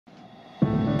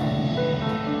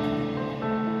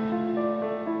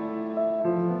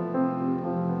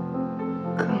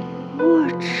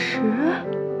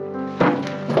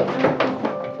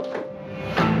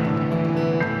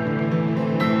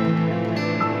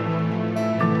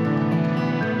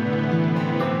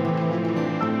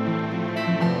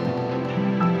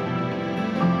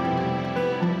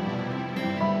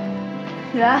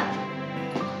你来，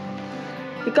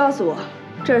你告诉我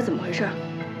这是怎么回事？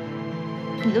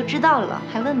你都知道了，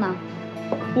还问吗？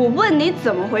我问你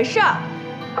怎么回事？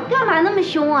干嘛那么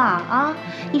凶啊？啊，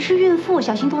你是孕妇，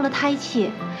小心动了胎气，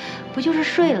不就是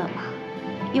睡了吗？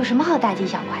有什么好大惊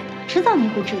小怪的？迟早你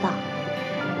会知道。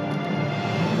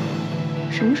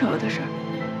什么时候的事？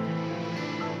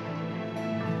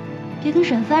别跟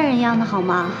审犯人一样的好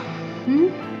吗？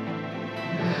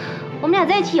我们俩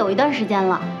在一起有一段时间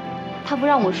了。他不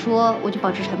让我说，我就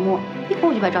保持沉默，一会儿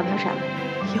我就把照片删了。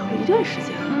有一段时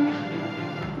间了，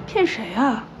骗谁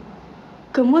啊？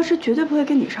耿墨是绝对不会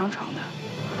跟你上床的。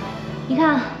你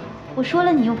看，我说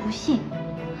了你又不信。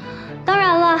当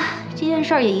然了，这件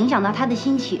事儿也影响到他的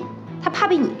心情，他怕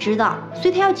被你知道，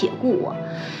所以他要解雇我。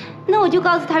那我就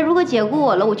告诉他，如果解雇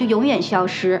我了，我就永远消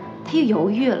失。他又犹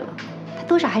豫了，他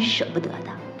多少还是舍不得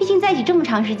的，毕竟在一起这么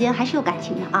长时间，还是有感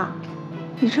情的啊。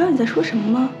你知道你在说什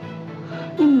么吗？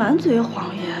你满嘴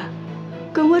谎言，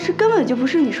耿墨是根本就不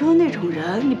是你说的那种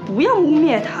人，你不要污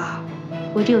蔑他。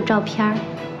我这有照片，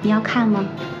你要看吗？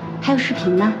还有视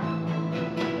频呢。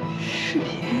视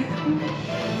频？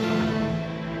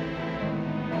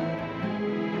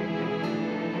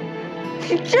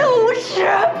你真无耻！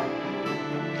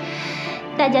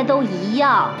大家都一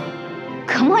样，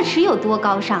耿墨池有多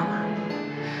高尚啊？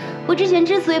我之前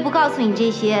之所以不告诉你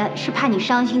这些，是怕你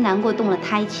伤心难过，动了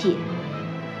胎气。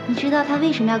你知道他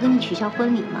为什么要跟你取消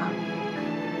婚礼吗？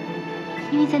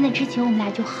因为在那之前我们俩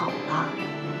就好了，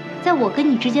在我跟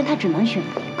你之间，他只能选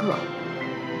一个。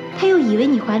他又以为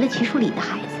你怀了齐树礼的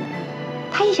孩子，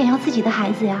他也想要自己的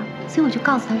孩子呀，所以我就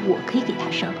告诉他我可以给他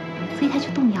生，所以他就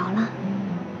动摇了。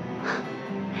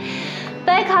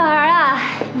白考儿啊，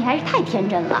你还是太天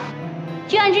真了，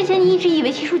就像之前你一直以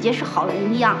为齐树杰是好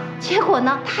人一样，结果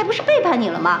呢，他还不是背叛你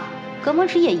了吗？葛梦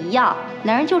池也一样，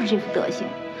男人就是这副德行。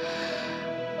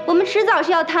我们迟早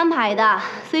是要摊牌的，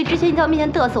所以之前你在我面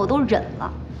前嘚瑟，我都忍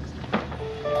了。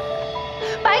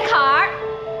白坎儿，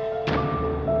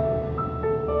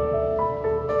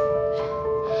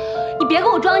你别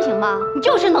跟我装行吗？你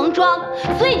就是能装，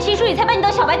所以齐书宇才把你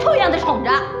当小白兔一样的宠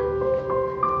着。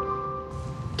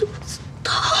肚子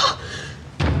疼，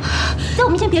在我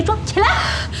面前别装，起来，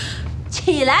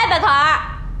起来，白坎儿。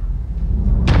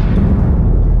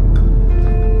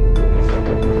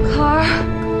坎儿。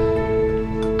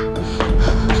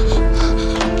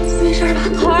没事吧，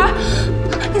坎儿？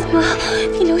你怎么了？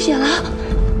你流血了？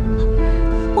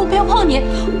我没有碰你，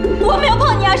我没有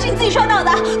碰你啊，是你自己摔倒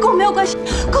的，跟我没有关系，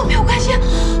跟我没有关系。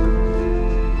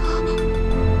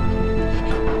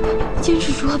坚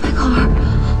持住啊，白考儿。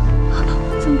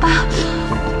怎么办？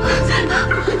怎么办？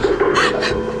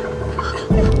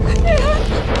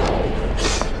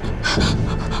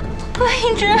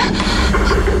英芝，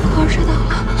考儿摔倒了，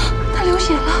他流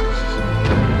血了。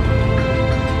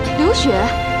流血？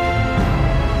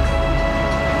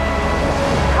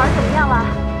考儿怎么样了？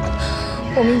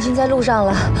我们已经在路上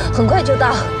了，很快就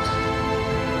到。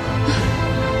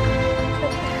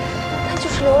他就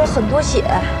是流了很多血。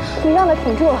你让他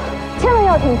挺住，千万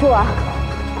要挺住啊！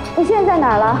你现在在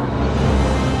哪儿了？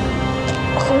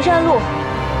衡山路。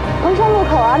衡山路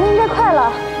口啊，那应该快了。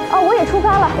啊，我也出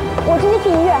发了，我直接去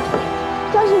医院。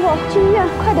张师傅，去医院，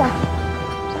快点！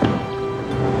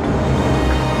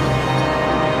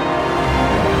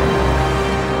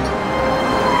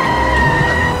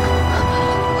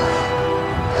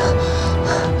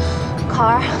考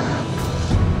儿，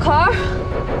考儿。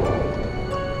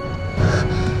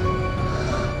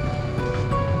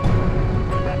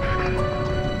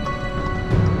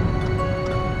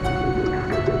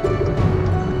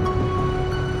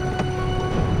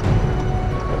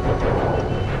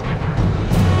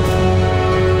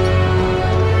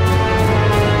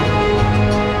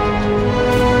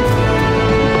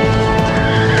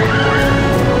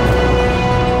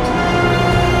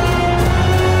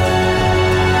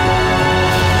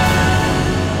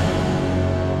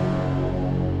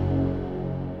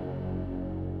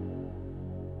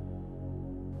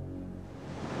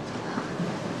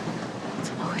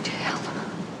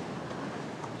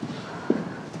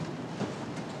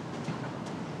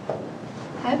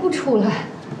还不出来？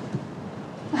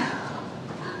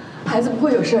孩子不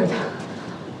会有事的，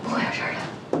不会有事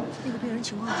的。那个病人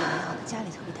情况怎么样？家里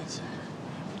特别担心。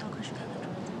我们到科室看看专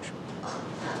家怎么说。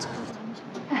走走走。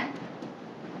哎，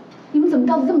你们怎么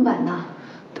到的这么晚呢？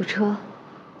堵车，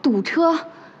堵车。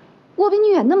我比你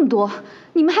远那么多，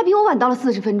你们还比我晚到了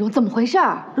40分钟，怎么回事？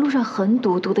路上很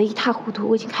堵，堵得一塌糊涂，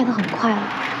我已经开得很快了。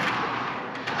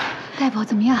大夫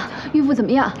怎么样？孕妇怎么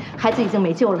样？孩子已经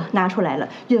没救了，拿出来了，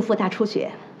孕妇大出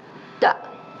血。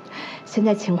现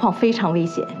在情况非常危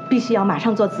险，必须要马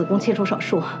上做子宫切除手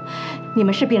术。你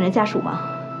们是病人家属吗？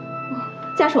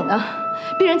家属呢？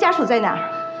病人家属在哪儿？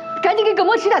赶紧给葛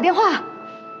墨池打电话。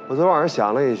我昨晚上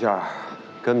想了一下，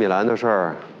跟米兰的事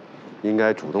儿，应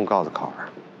该主动告诉考儿。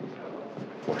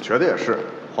我觉得也是，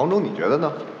黄总，你觉得呢？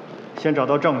先找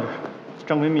到证据，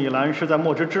证明米兰是在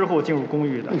墨池之后进入公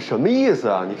寓的。你什么意思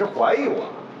啊？你是怀疑我？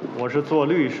我是做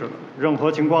律师的，任何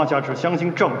情况下只相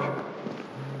信证据。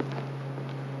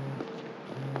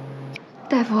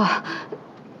大夫，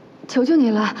求求你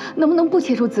了，能不能不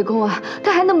切除子宫啊？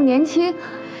她还那么年轻。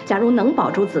假如能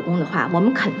保住子宫的话，我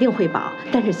们肯定会保。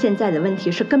但是现在的问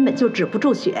题是根本就止不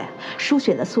住血，输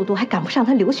血的速度还赶不上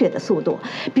她流血的速度，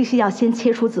必须要先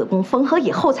切除子宫，缝合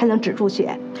以后才能止住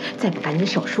血。再不赶紧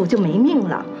手术就没命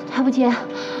了。他不接，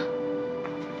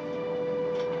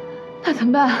那怎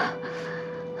么办？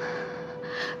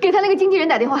给他那个经纪人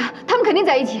打电话，他们肯定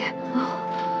在一起。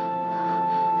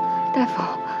大夫，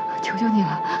求求你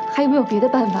了，还有没有别的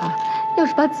办法？要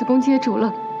是把子宫切除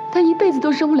了，她一辈子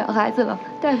都生不了孩子了。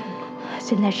大夫，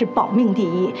现在是保命第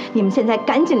一，你们现在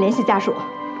赶紧联系家属。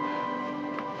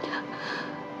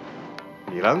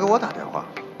米兰给我打电话，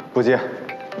不接，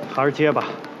还是接吧，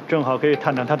正好可以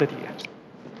探探他的底。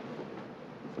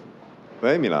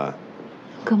喂，米兰，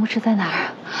葛墨池在哪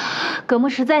儿？葛墨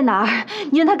池在哪儿？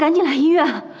你让他赶紧来医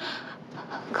院。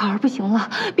考儿不行了，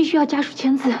必须要家属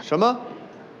签字。什么？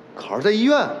考儿在医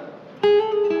院？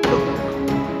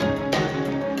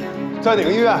在哪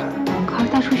个医院？考儿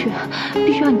大出血，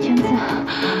必须要你签字。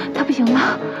他不行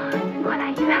了，你快来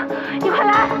医院，你快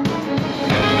来！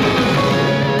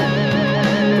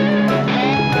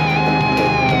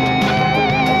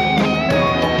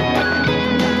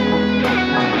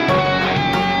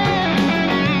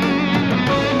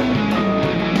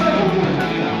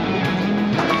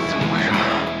怎么回事？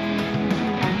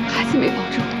孩子没保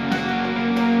住。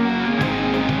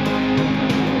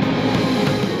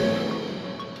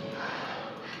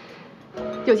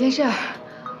有件事儿，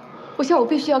我想我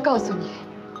必须要告诉你。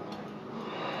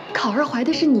考儿怀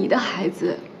的是你的孩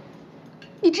子，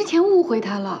你之前误会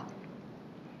她了。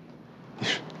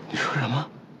你说什么？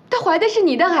她怀的是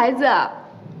你的孩子。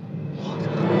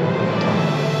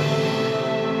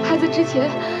孩子之前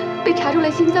被查出来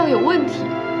心脏有问题，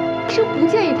医生不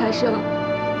建议她生，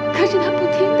可是她不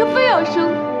听，她非要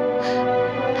生。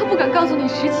她不敢告诉你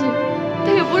实情，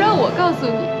她也不让我告诉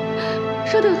你。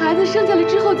说等孩子生下来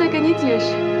之后再跟你解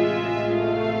释，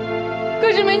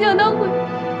可是没想到会是。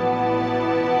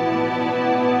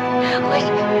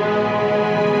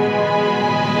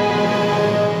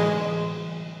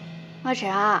墨池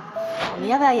啊，我们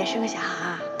要不要也生个小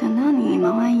孩？等到你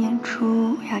忙完演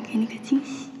出，我要给你个惊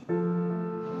喜。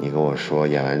你跟我说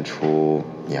演完出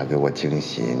你要给我惊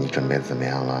喜，你准备怎么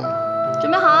样了？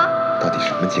准备好啊！到底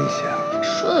什么惊喜啊？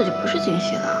说的就不是惊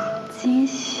喜了。惊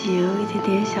喜有一点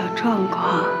点小状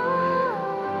况，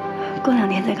过2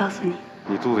天再告诉你。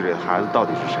你肚子里的孩子到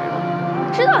底是谁的？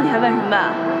知道你还问什么？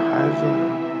孩子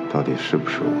到底是不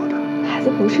是我的？孩子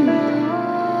不是你的。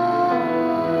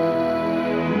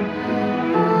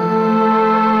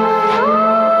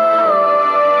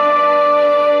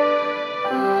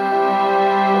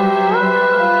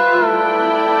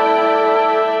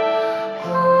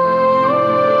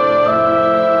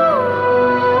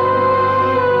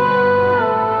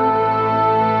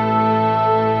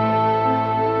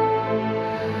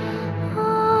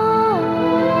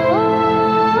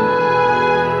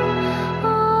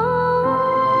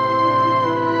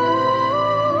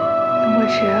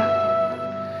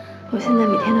我现在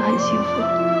每天都很幸福，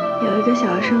有一个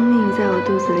小生命在我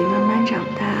肚子里慢慢长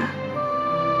大，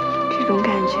这种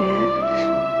感觉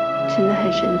真的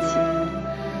很神奇。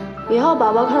以后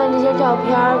宝宝看到这些照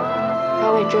片，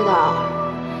他会知道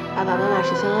爸爸妈妈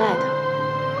是相爱的，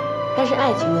但是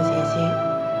爱情的结晶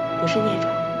不是那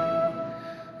种。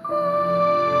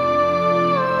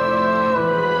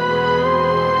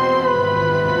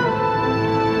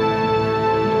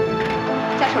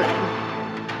家属来了吗？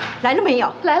来了没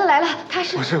有？来了来了，他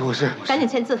是。不是，赶紧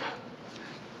签字。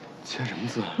签什么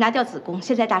字？拿掉子宫，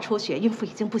现在大出血，孕妇已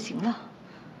经不行了。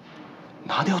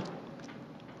拿掉。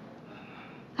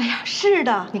哎呀，是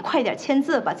的，你快点签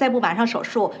字吧，再不马上手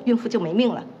术，孕妇就没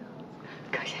命了。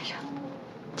葛先生，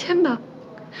签吧，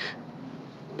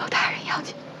保大人要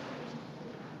紧。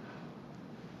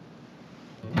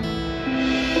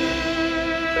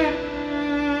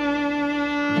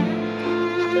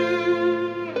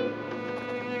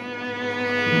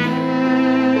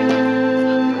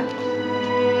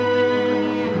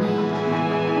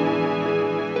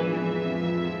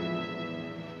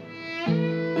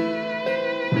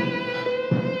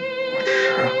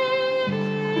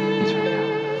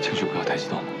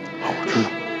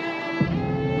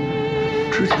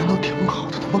挺好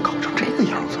的，怎么搞成这个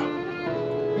样子？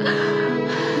米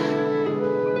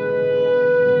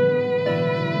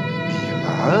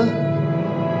兰，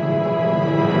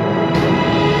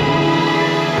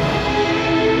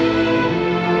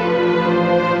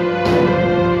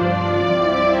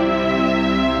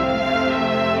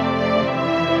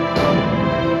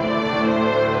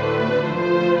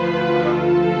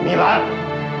米兰，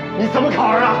你怎么考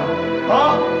儿啊？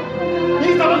啊？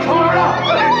你怎么考儿的？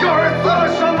这儿子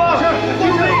什么？你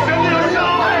为什么要下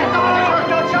来？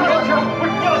要掐我去！不是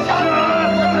要下来！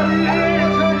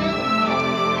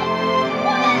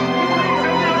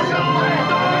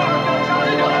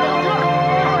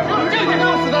冷静点，要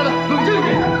死的了！冷静点！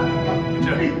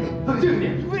冷静点！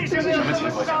为什么要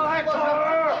伤害考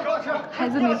儿？孩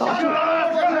子没保住，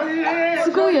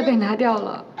子宫也被拿掉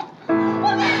了。考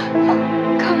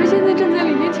儿现在正在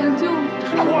里面抢救。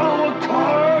还我考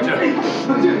儿！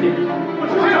冷静点！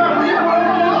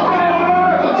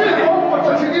冷静点！我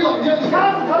请你冷静，你掐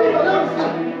死他，你冷静！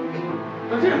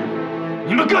冷静！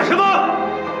你们干什么？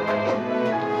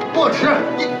莫迟，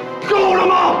你够了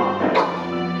吗？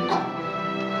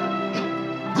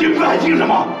你们还听什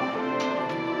么？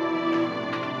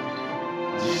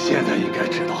你现在应该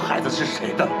知道孩子是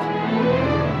谁的了吧？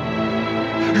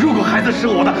如果孩子是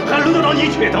我的，还轮得到你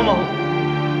娶她吗？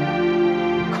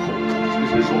口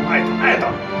声说爱他爱他，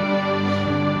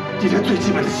你连最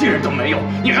基本的信任都没有，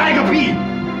你爱个屁！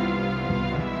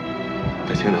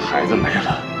他现在孩子没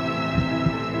了，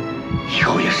以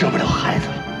后也生不了孩子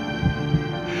了，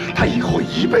他以后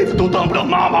一辈子都当不了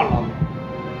妈妈了。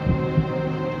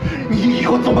你以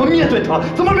后怎么面对他？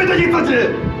怎么面对你自己？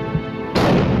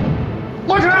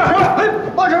莫迟，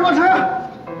莫迟，莫迟，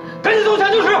赶紧走下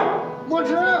就是。莫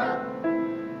迟。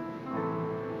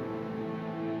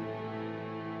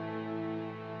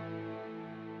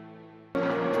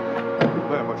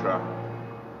喂，莫迟，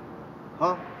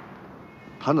啊，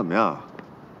谈怎么样？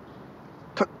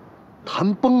他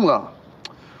谈崩了，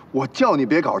我叫你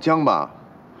别搞僵吧。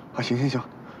啊，行行行，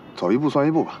走一步算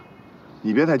一步吧，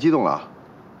你别太激动了啊。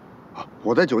啊，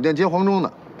我在酒店接黄忠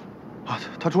呢。啊，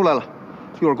他出来了，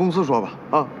一会儿公司说吧。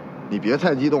啊，你别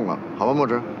太激动了，好吧，莫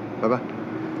迟，拜拜。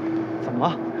怎么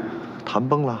了？谈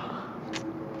崩了，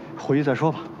回去再说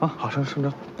吧。啊，好，上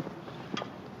车。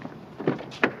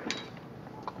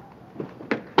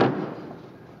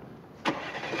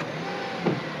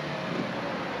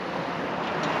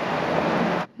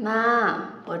妈，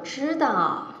我知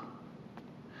道，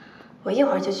我一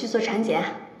会儿就去做产检，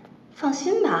放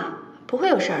心吧，不会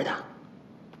有事儿的。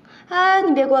哎，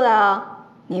你别过来啊！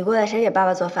你过来谁给爸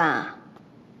爸做饭啊？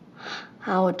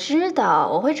啊，我知道，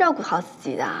我会照顾好自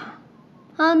己的。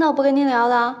啊，那我不跟您聊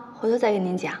了，回头再跟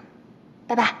您讲，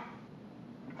拜拜。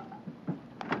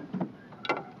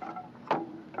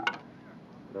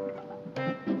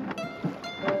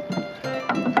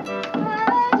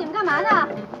哎，你们干嘛呢？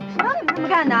谁让你们这么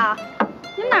干的？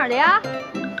你们哪儿的呀？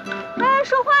哎，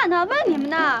说话呢，问你们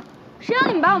呢，谁让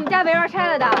你们把我们家围栏拆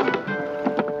了的？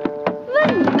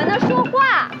问你们呢，说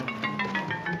话。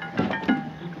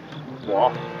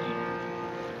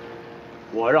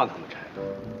我让他们拆的。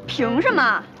凭什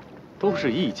么？都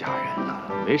是一家人呐，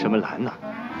没什么拦的，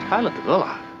拆了得了，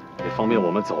也方便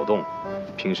我们走动。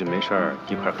平时没事儿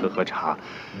一块喝喝茶，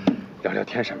聊聊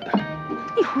天什么的。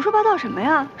你胡说八道什么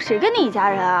呀？谁跟你一家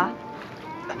人啊？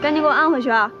赶紧给我安回去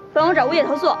啊！不然我找物业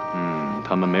投诉。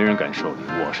他们没人敢收你，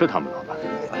我是他们老板。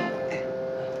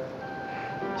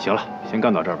行了，先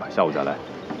干到这儿吧，下午再来。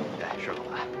是老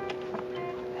板。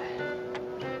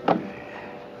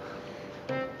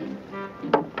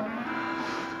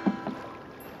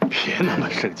别那么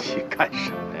生气，干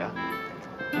什么呀？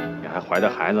你还怀着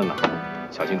孩子呢，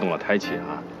小心动了胎气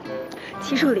啊！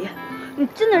齐助理，你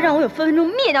真的让我有分分钟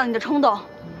灭掉你的冲动。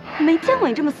没见过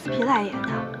你这么死皮赖脸的，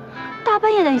大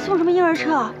半夜的你送什么婴儿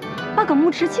车，把耿慕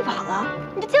池气跑了，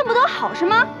你就见不得好是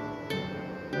吗？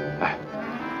哎，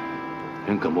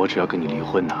人耿慕池要跟你离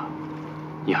婚呢，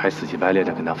你还死乞白赖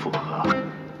的跟他复合，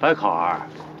白考儿，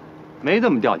没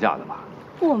这么掉价的吧？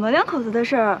我们两口子的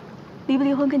事儿，离不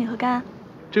离婚跟你何干？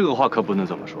这个话可不能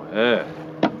这么说。哎，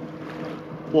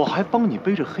我还帮你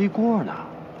背着黑锅呢，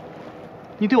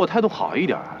你对我态度好一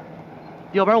点，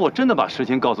要不然我真的把实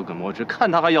情告诉耿墨池，看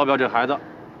他还要不要这孩子。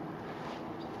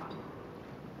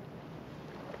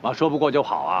妈说不过就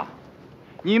好啊，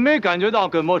你没感觉到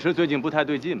耿墨池最近不太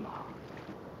对劲吗？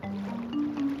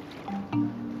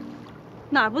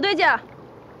哪儿不对劲儿？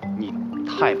你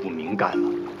太不敏感了。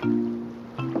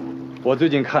我最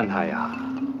近看他呀，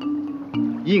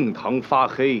印堂发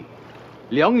黑，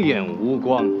两眼无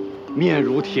光，面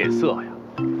如铁色呀，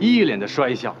一脸的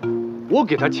衰相。我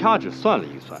给他掐指算了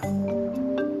一算，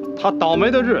他倒霉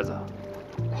的日子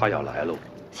快要来喽。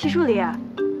齐助理，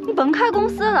你甭开公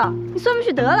司了，你算不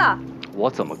去得了。我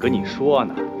怎么跟你说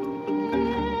呢？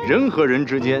人和人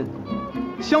之间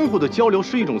相互的交流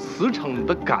是一种磁场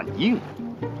的感应。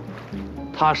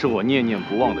他是我念念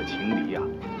不忘的情敌呀，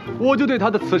我就对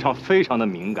他的磁场非常的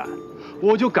敏感，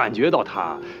我就感觉到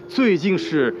他最近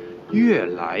是越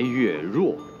来越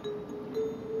弱。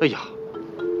哎呀，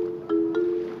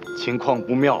情况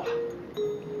不妙啊！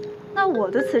那我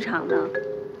的磁场呢？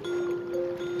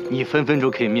你分分钟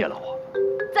可以灭了我。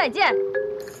再见。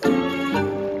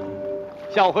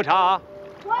下午喝茶啊。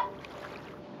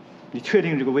你确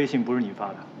定这个微信不是你发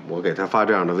的？我给他发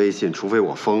这样的微信，除非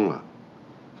我疯了。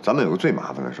咱们有个最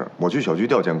麻烦的事儿，我去小区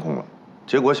调监控了，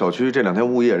结果小区这2天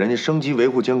物业人家升级维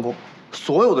护监控，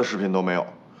所有的视频都没有，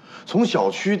从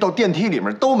小区到电梯里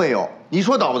面都没有。你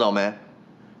说倒不倒霉？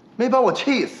没把我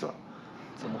气死了。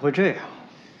怎么会这样？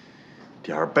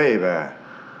点儿背呗。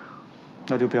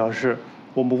那就表示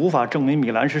我们无法证明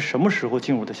米兰是什么时候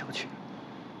进入的小区，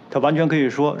他完全可以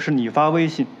说是你发微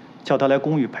信叫他来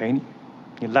公寓陪你，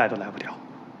你赖都赖不掉。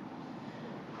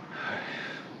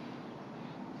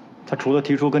他除了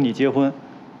提出跟你结婚，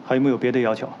还有没有别的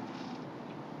要求？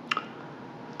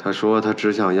他说他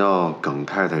只想要耿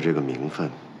太太这个名分。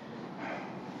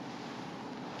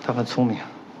他很聪明，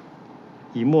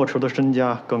以莫愁的身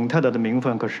家，耿太太的名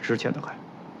分可是值钱的很，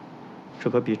这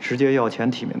可比直接要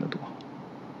钱体面得多，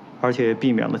而且也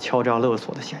避免了敲诈勒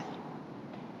索的嫌疑。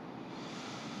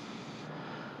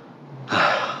哎呀，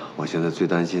我现在最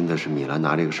担心的是米兰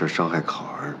拿这个事儿伤害考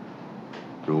儿。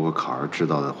如果考儿知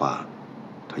道的话，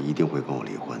他一定会跟我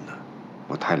离婚的。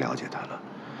我太了解他了。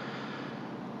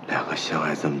2个相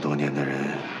爱这么多年的人，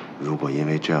如果因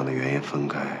为这样的原因分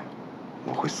开，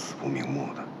我会死不瞑目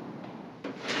的。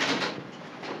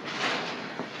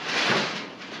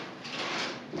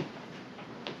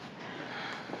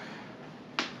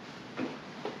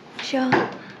生，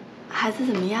孩子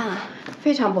怎么样啊？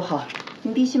非常不好，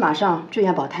您必须马上住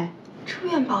院保胎。住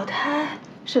院保胎？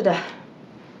是的，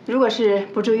如果是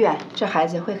不住院，这孩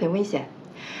子会很危险。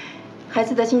孩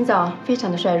子的心脏非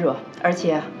常的衰弱，而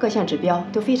且各项指标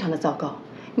都非常的糟糕，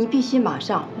你必须马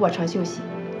上卧床休息。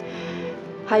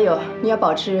还有，你要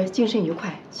保持精神愉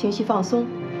快，情绪放松，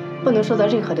不能受到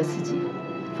任何的刺激，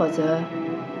否则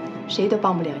谁都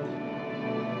帮不了你。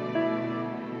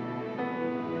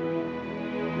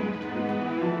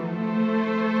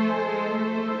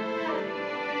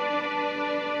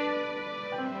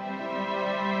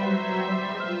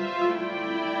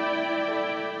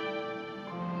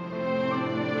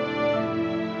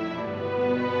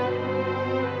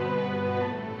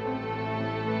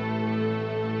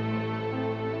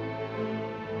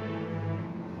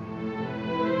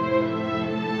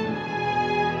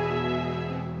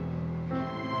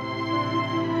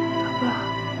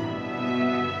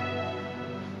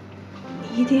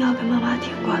一定要跟妈妈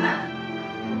挺过来，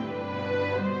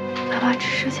妈妈只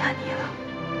剩下你了，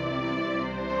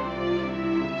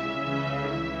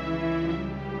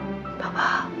宝宝，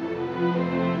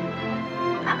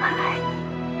妈妈爱你。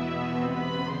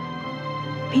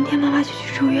明天妈妈就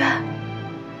去住院，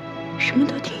什么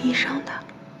都听医生的，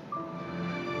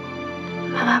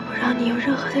妈妈不让你有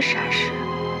任何的闪失。